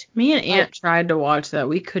just... Me and Aunt tried to watch that.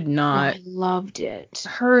 We could not. I loved it.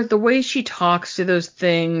 The way she talks to those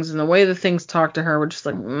things and the way the things talk to her, we're just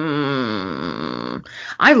like,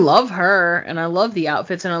 I love her, and I love the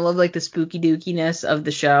outfits, and I love, like, the spooky dookiness of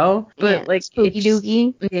the show. But, like, spooky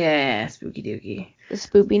dooky. Yeah, spooky dooky. The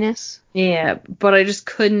spoopiness. Yeah, but I just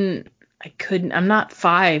couldn't. I'm not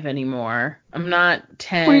 5 anymore. I'm not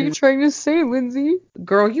 10. What are you trying to say, Lindsay?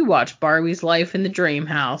 Girl, you watch Barbie's Life in the Dream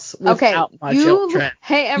House without my children.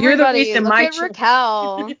 Hey, everybody, look at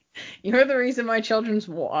Raquel. You're the reason my children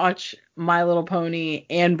watch My Little Pony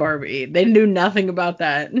and Barbie. They knew nothing about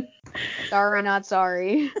that. Sorry, not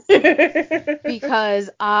sorry. Because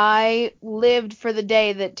I lived for the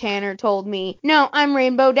day that Tanner told me, no, I'm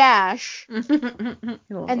Rainbow Dash.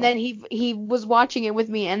 And then he was watching it with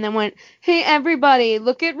me and then went, hey, everybody,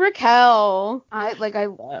 look at Raquel. I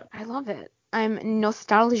love it. I'm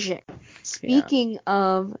nostalgic. Speaking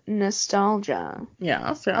of nostalgia.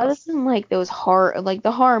 Yeah. Other than like those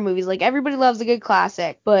the horror movies, like everybody loves a good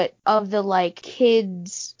classic, but of the like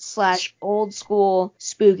kids / old school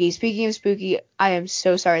spooky. Speaking of spooky, I am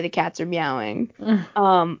so sorry the cats are meowing.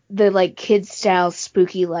 The like kids style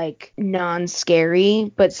spooky, like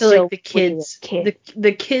non-scary, but so still like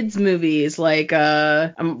the kids movies, like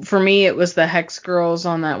for me it was the Hex Girls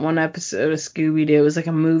on that one episode of Scooby-Doo. It was like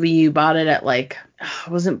a movie, you bought it at like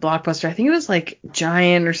it wasn't Blockbuster. I think it was like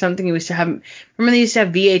Giant or something. We used to have, remember they used to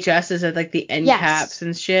have VHSs at like the end caps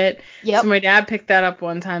and shit? Yep. So my dad picked that up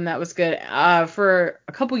one time. That was good. For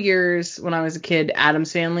a couple years when I was a kid,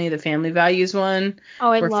 Addams Family, the Family Values one.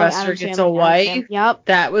 Oh, I where love Fester Addams gets Family. a wife. Yep.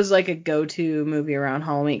 That was like a go-to movie around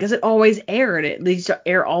Halloween because it always aired. It used to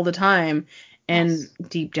air all the time. And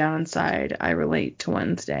deep down inside, I relate to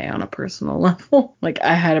Wednesday on a personal level. Like,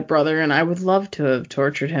 I had a brother, and I would love to have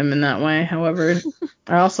tortured him in that way. However,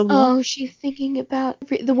 I also love... Oh, she's thinking about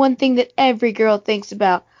the one thing that every girl thinks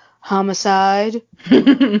about. Homicide.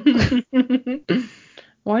 Why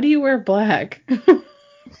do you wear black?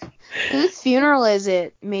 Whose funeral is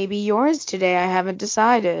it? Maybe yours today. I haven't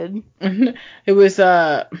decided. It was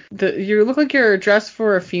you look like you're dressed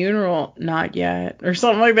for a funeral. Not yet, or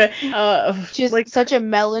something like that. Just like such a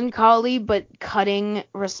melancholy but cutting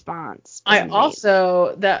response.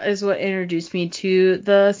 That is what introduced me to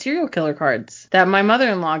the serial killer cards that my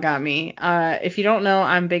mother-in-law got me. If you don't know,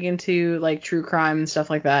 I'm big into like true crime and stuff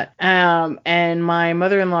like that. And my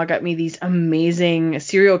mother-in-law got me these amazing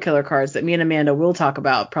serial killer cards that me and Amanda will talk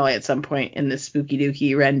about probably at some point in this spooky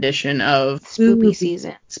dooky rendition of Spoopy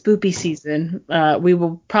season. Spoopy season. We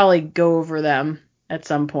will probably go over them at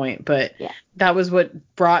some point, but that was what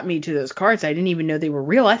brought me to those cards. I didn't even know they were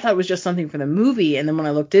real. I thought it was just something for the movie, and then when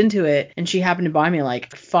I looked into it, and she happened to buy me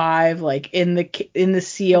like 5 like in the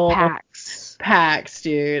seal packs,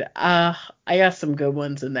 dude. I got some good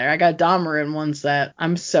ones in there. I got Dahmer in one set.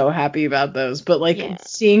 I'm so happy about those. But like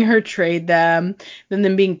seeing her trade them, then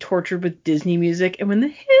them being tortured with Disney music, and when the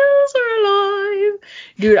hills are alive,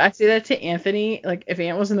 dude, I say that to Anthony. Like if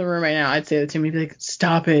Ant was in the room right now, I'd say that to him. He'd be like,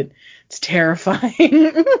 "Stop it. It's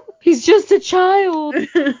terrifying." He's just a child.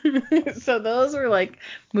 So those were like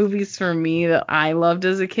movies for me that I loved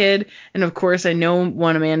as a kid. And of course, I know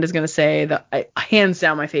one Amanda's going to say that hands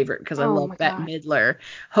down my favorite because I love Bette Midler.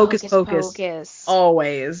 Hocus Pocus.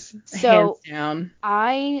 Always. So, hands down.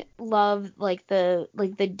 I love like the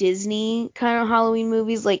Disney kind of Halloween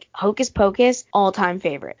movies, like Hocus Pocus, all-time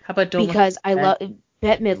favorite. How about Because I love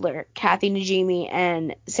Bette Midler, Kathy Najimy,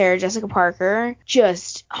 and Sarah Jessica Parker.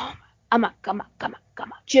 Just come on.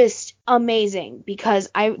 Just amazing, because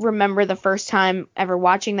I remember the first time ever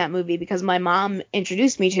watching that movie because my mom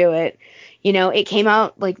introduced me to it. You know, it came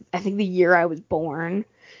out like I think the year I was born.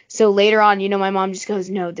 So later on, you know, my mom just goes,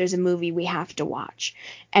 "No, there's a movie we have to watch."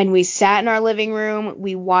 And we sat in our living room,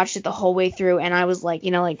 we watched it the whole way through, and I was like,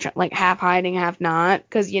 you know, like half hiding, half not,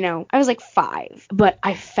 because, you know, I was like 5, but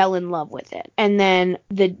I fell in love with it. And then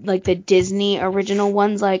the Disney original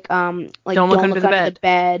ones, like Don't Look Under the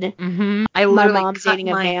Bed. Mm-hmm. I literally My Mom's Dating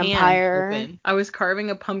a Vampire. I was carving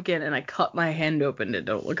a pumpkin and I cut my hand open to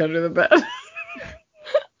Don't Look Under the Bed.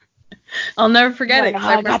 I'll never forget it.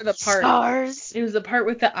 I remember the part. Scars. It was the part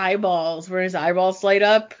with the eyeballs, where his eyeballs light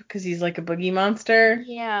up because he's like a boogie monster.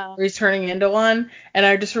 Yeah. Where he's turning into one. And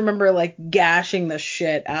I just remember like gashing the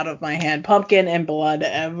shit out of my hand. Pumpkin and blood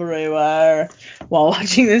everywhere while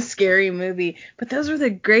watching this scary movie. But those were the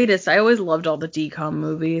greatest. I always loved all the DCOM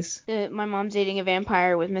movies. My Mom's Dating a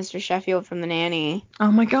Vampire with Mr. Sheffield from The Nanny.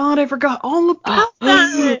 Oh my god, I forgot all about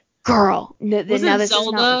that. Girl. Wasn't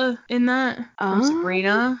Zelda in that? From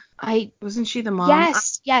Sabrina? Wasn't she the mom?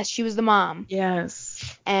 Yes, she was the mom.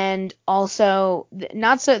 Yes. And also,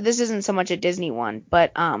 this isn't so much a Disney one,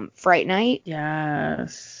 but Fright Night.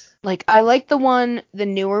 Yes. Like, I like the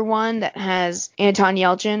newer one that has Anton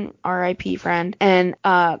Yelchin, R.I.P. friend, and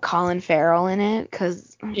Colin Farrell in it,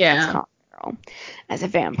 because it's Colin Farrell as a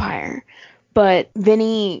vampire. But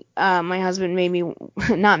Vinny, my husband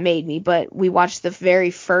but we watched the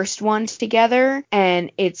very first one together,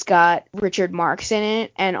 and it's got Richard Marx in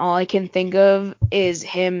it, and all I can think of is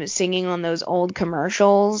him singing on those old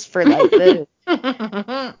commercials for like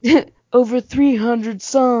the over 300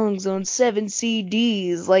 songs on 7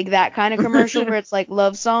 CDs, like that kind of commercial where it's like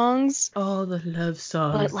love songs. Oh, the love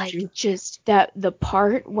songs. But like just the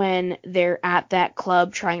part when they're at that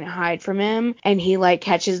club trying to hide from him, and he like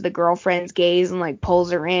catches the girlfriend's gaze and like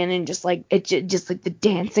pulls her in, and just like just like the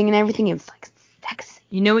dancing and everything, it was like sexy.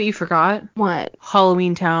 You know what you forgot? What?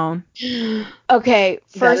 Halloween Town. Okay,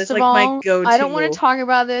 first of all, my go-to. I don't want to talk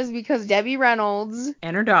about this because Debbie Reynolds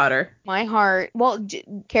and her daughter. My heart. Well,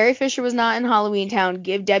 Carrie Fisher was not in Halloween Town.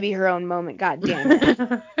 Give Debbie her own moment, god damn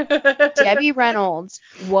it. Debbie Reynolds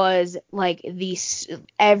was like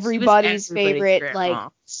everybody's favorite grandma.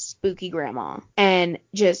 Like spooky grandma. And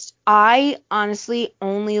just I honestly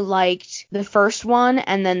only liked the first one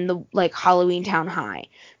and then the like Halloween Town High,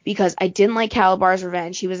 because I didn't like Calabar's Revenge.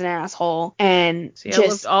 and she was an asshole. And See, I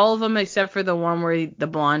loved all of them except for the one where the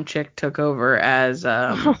blonde chick took over as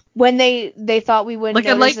when they thought we wouldn't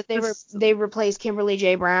notice that they replaced Kimberly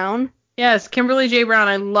J. Brown. Yes, Kimberly J. Brown.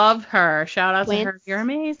 I love her. Shout out to her. You're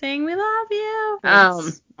amazing. We love you.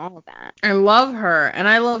 All of that. I love her, and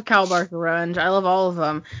I love Cal Barker Grunge. I love all of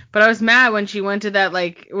them. But I was mad when she went to that,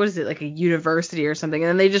 like, what is it, like a university or something, and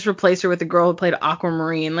then they just replaced her with the girl who played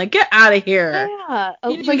Aquamarine. Like, get out of here. Yeah.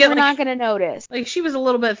 We're not gonna notice. Like, she was a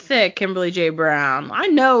little bit thick, Kimberly J. Brown. I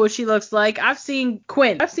know what she looks like. I've seen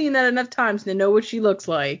Quint. I've seen that enough times to know what she looks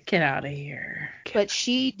like. Get out of here. But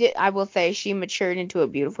she did. I will say she matured into a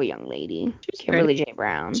beautiful young lady. Kimberly J.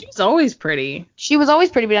 Brown. She was always pretty. She was always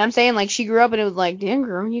pretty, but I'm saying like she grew up and it was like, damn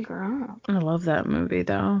girl, you grew up. I love that movie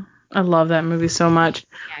though. I love that movie so much.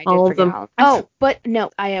 Yeah, I did forget Oh, but no,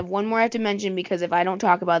 I have one more I have to mention because if I don't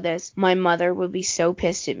talk about this, my mother would be so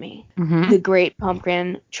pissed at me. Mm-hmm. The Great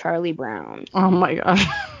Pumpkin, Charlie Brown. Oh my gosh.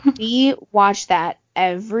 We watch that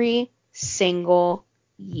every single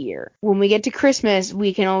year. When we get to Christmas,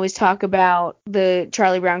 we can always talk about the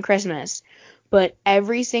Charlie Brown Christmas. But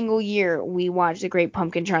every single year, we watch the Great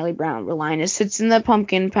Pumpkin, Charlie Brown. Relina sits in the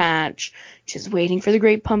pumpkin patch, just waiting for the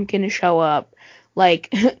Great Pumpkin to show up.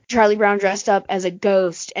 Like, Charlie Brown dressed up as a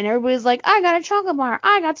ghost, and everybody's like, I got a chocolate bar,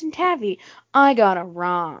 I got some taffy, I got a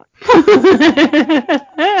rock.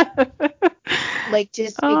 Like,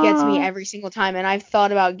 just, it gets me every single time, and I've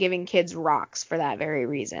thought about giving kids rocks for that very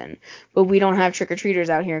reason. But we don't have trick-or-treaters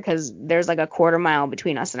out here, because there's like a quarter mile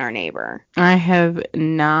between us and our neighbor. I have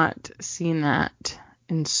not seen that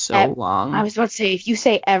in so long. I was about to say, if you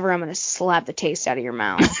say ever, I'm going to slap the taste out of your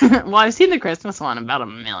mouth. Well, I've seen the Christmas one about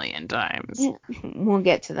 1,000,000 times. Yeah, we'll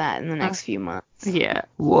get to that in the next few months. Yeah,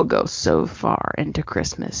 we'll go so far into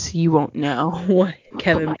Christmas, you won't know what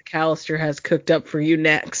Kevin McAllister has cooked up for you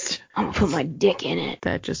next. I'm going to put my dick in it.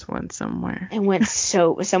 That just went somewhere. It went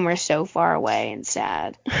somewhere so far away and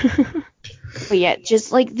sad. But yeah,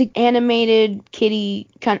 just like the animated kitty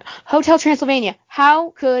kind of Hotel Transylvania. How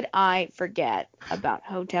could I forget about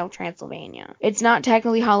Hotel Transylvania? It's not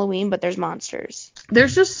technically Halloween, but there's monsters.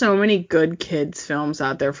 There's just so many good kids films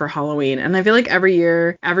out there for Halloween, and I feel like every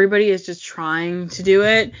year everybody is just trying to do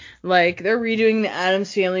it. Like, they're redoing the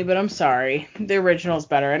Addams Family, but I'm sorry, the original's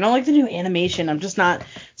better. I don't like the new animation. I'm just not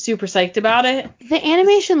super psyched about it. The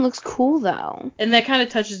animation looks cool though, and that kind of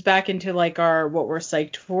touches back into like our what we're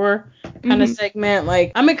psyched for kind of segment.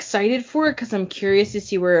 Like, I'm excited for it because I'm curious to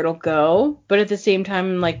see where it'll go, but at the same time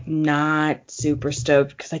I'm like not super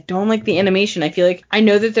stoked because I don't like the animation. I feel like I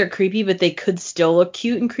know that they're creepy, but they could still look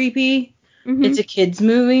cute and creepy. It's a kids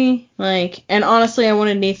movie, like, and honestly, I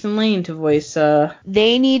wanted Nathan Lane to voice.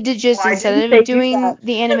 They need to just instead of doing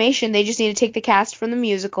the animation, they just need to take the cast from the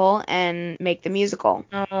musical and make the musical.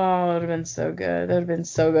 Oh, that would have been so good. That would have been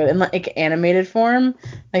so good in like animated form,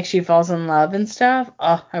 like she falls in love and stuff.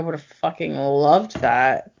 Oh, I would have fucking loved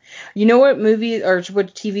that. You know what movie or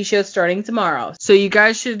what TV show starting tomorrow? So you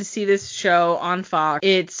guys should see this show on Fox.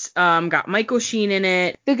 It's got Michael Sheen in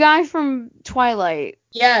it. The guy from Twilight.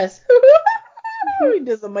 Yes. He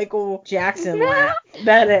does a Michael Jackson laugh.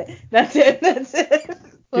 That's it.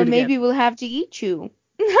 Well, maybe we'll have to eat you.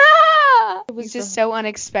 It was just so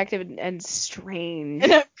unexpected and strange.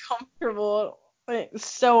 And uncomfortable.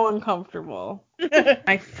 So uncomfortable.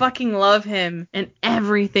 I fucking love him and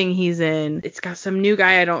everything he's in. It's got some new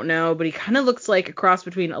guy I don't know, but he kind of looks like a cross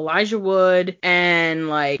between Elijah Wood and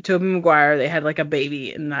like Tobey Maguire. They had like a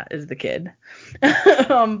baby and that is the kid.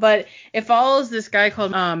 But it follows this guy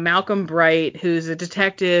called Malcolm Bright, who's a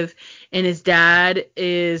detective, and his dad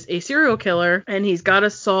is a serial killer, and he's got to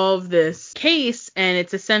solve this case, and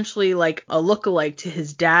it's essentially like a lookalike to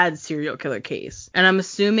his dad's serial killer case. And I'm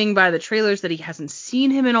assuming by the trailers that he hasn't seen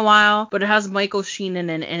him in a while, but it has Michael Sheen in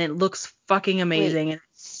it, and it looks fucking amazing.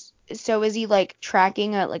 Wait, so is he like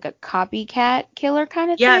tracking a copycat killer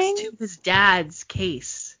kind of thing? Yes, to his dad's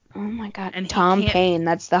case. Oh my god. And Tom Payne,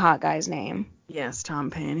 that's the hot guy's name. Yes,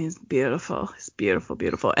 Tom Payne. He's beautiful. He's beautiful,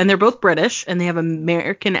 beautiful. And they're both British, and they have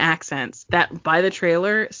American accents that, by the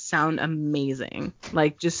trailer, sound amazing.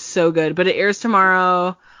 Like, just so good. But it airs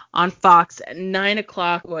tomorrow on Fox at 9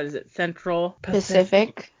 o'clock. What is it? Central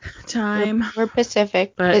Pacific time. We're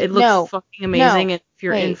Pacific. But it looks fucking amazing. And if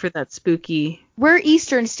you're in for that spooky... We're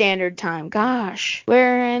Eastern Standard Time. Gosh.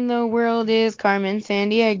 Where in the world is Carmen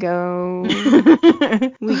Sandiego?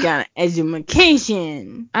 We got an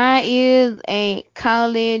education. I is a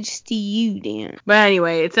college student. But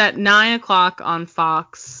anyway, it's at 9 o'clock on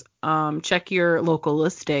Fox. check your local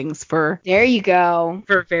listings for There you go.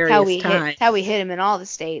 various times. How we hit him in all the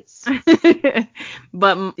states.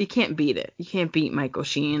 But you can't beat it. You can't beat Michael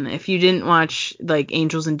Sheen. If you didn't watch like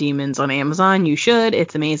Angels and Demons on Amazon, you should.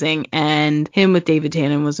 It's amazing. And him with David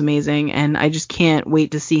Tennant was amazing. And I just can't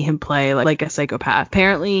wait to see him play like a psychopath.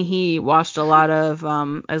 Apparently he watched a lot of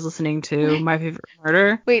I was listening to My Favorite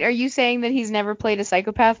Murder. Wait, are you saying that he's never played a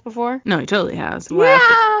psychopath before? No, he totally has. Yeah.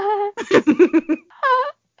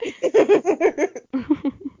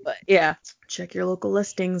 But yeah, check your local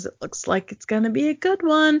listings. It looks like it's gonna be a good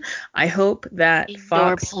one. I hope that Indoor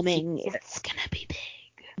Fox plumbing. It's gonna be big.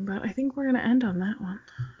 But I think we're gonna end on that one.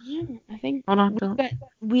 Yeah, I think. Hold on, don't.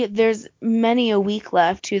 There's many a week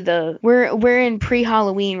left to the. We're in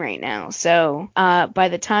pre-Halloween right now, so by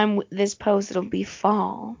the time this post, it'll be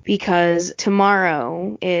fall because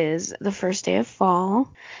tomorrow is the first day of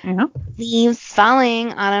fall. Yeah. Leaves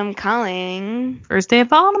falling, autumn calling. First day of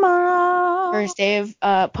fall tomorrow. First day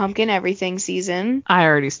of pumpkin everything season. I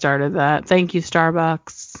already started that. Thank you,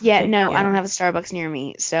 Starbucks. Yeah, Thank no, you. I don't have a Starbucks near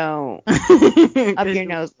me, so up your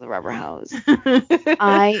nose with a rubber hose.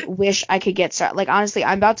 I wish I could get started. Like, honestly,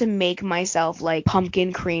 I'm about to make myself, like,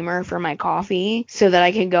 pumpkin creamer for my coffee so that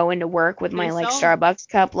I can go into work with my, like, Starbucks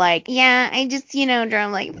cup. Like, yeah, I just,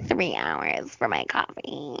 drove, like, 3 hours for my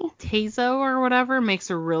coffee. Tezo or whatever makes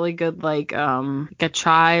a really good, like a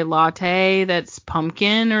chai latte that's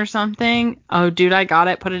pumpkin or something. Oh, dude, I got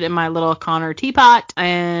it. Put it in my little Connor teapot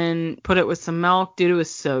and put it with some milk. Dude, it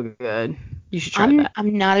was so good. You should try that.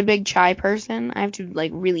 I'm not a big chai person. I have to,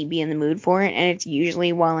 like, really be in the mood for it, and it's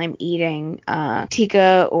usually while I'm eating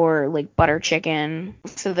tikka or, like, butter chicken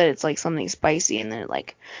so that it's, like, something spicy and then it,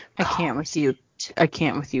 like, I can't with you. I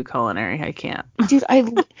can't with you culinary. I can't. Dude,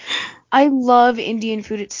 I love Indian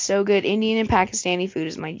food. It's so good. Indian and Pakistani food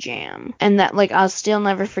is my jam. And that, like, I'll still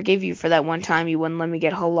never forgive you for that one time you wouldn't let me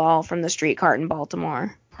get halal from the street cart in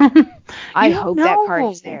Baltimore. I hope that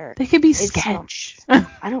party's there. They could be sketch.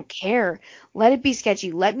 I don't care. Let it be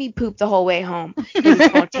sketchy. Let me poop the whole way home.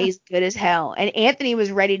 It's going to taste good as hell. And Anthony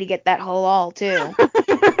was ready to get that halal, too.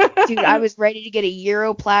 Dude, I was ready to get a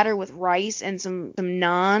Euro platter with rice and some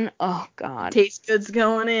naan. Oh, God. Tastes good's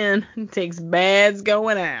going in. Tastes bad's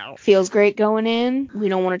going out. Feels great going in. We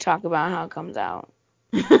don't want to talk about how it comes out.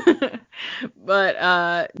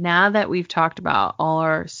 But now that we've talked about all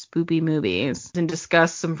our spoopy movies and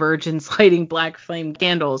discussed some virgins lighting black flame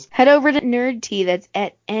candles, head over to NerdTea, that's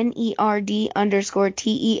at NERD_TEA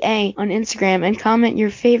on Instagram, and comment your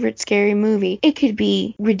favorite scary movie. It could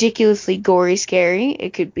be ridiculously gory scary.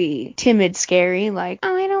 It could be timid scary, like,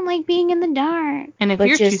 oh, I don't like being in the dark. And if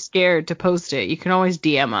you're too scared to post it, you can always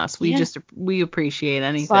DM us. We appreciate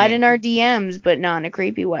anything. Slide in our DMs, but not in a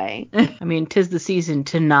creepy way. I mean, 'tis the season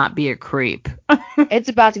to not be a creep. It's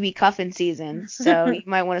about to be cuffing season, so you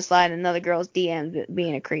might want to slide in another girl's DMs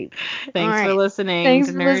being a creep. Thanks for listening. Thanks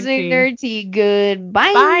for listening, Nerd Tea.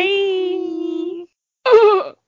 Goodbye. Bye.